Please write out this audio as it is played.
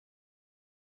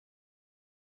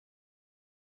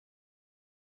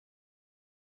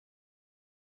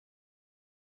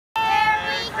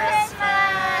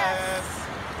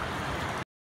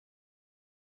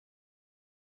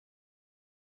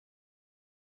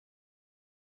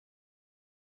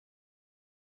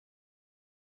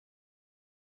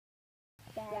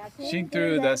dashing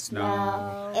through the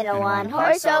snow in a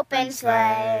one-horse open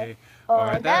sleigh.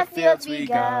 O'er the fields we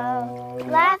go,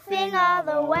 laughing all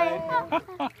the way.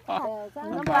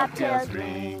 And the bobtails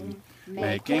ring,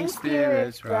 making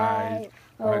spirits bright.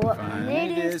 Oh, what fun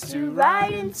it is to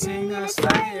ride and sing a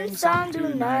sleighing song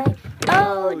tonight.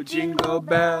 Oh, jingle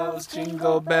bells,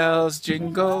 jingle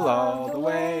all the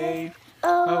way.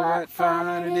 Oh, what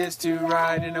fun it is to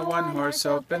ride in a one-horse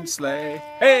open sleigh.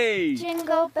 Hey!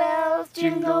 Jingle bells,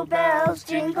 jingle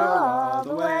all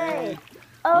the way.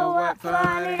 Oh, what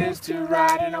fun it is to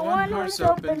ride in a one-horse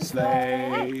open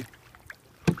sleigh.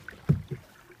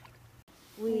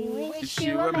 We Wish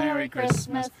you a Merry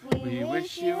Christmas. We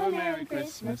wish you a Merry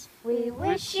Christmas. We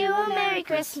wish you a Merry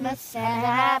Christmas and a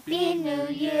Happy New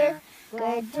Year.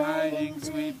 Good tidings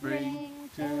we bring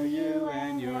to you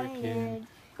and your kin.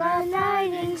 Good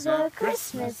tidings of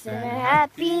Christmas and a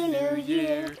Happy New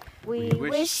Year. We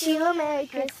wish you a Merry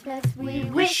Christmas. We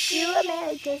wish you a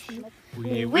Merry Christmas.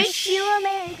 We wish you a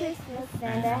Merry Christmas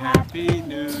and a Happy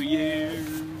New Year.